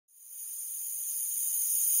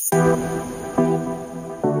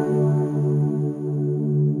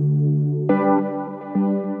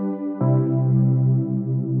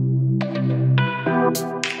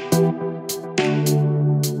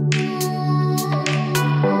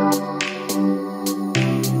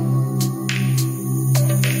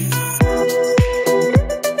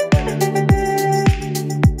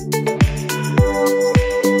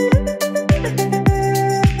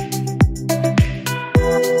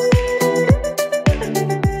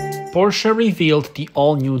Porsche revealed the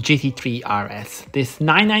all-new GT3 RS. This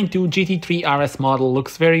 992 GT3 RS model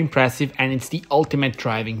looks very impressive and it's the ultimate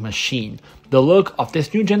driving machine. The look of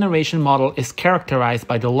this new generation model is characterized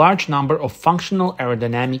by the large number of functional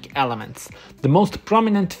aerodynamic elements. The most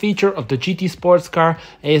prominent feature of the GT sports car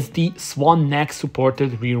is the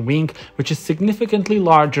swan-neck-supported rear wing, which is significantly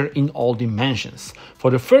larger in all dimensions. For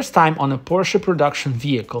the first time on a Porsche production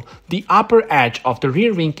vehicle, the upper edge of the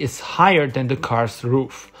rear wing is higher than the car's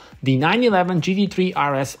roof. The 911 GT3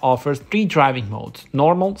 RS offers 3 driving modes: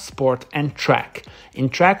 normal, sport and track. In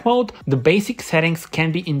track mode, the basic settings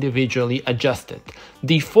can be individually adjusted.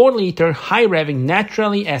 The 4-liter high-revving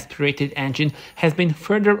naturally aspirated engine has been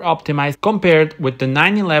further optimized compared with the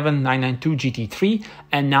 911 992 GT3,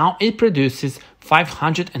 and now it produces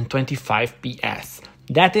 525 PS.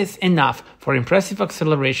 That is enough for impressive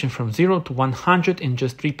acceleration from 0 to 100 in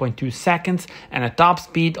just 3.2 seconds and a top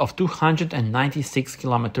speed of 296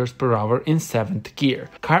 km per hour in 7th gear.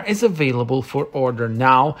 Car is available for order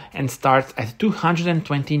now and starts at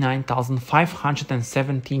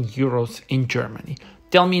 229,517 euros in Germany.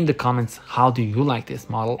 Tell me in the comments how do you like this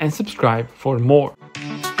model and subscribe for more.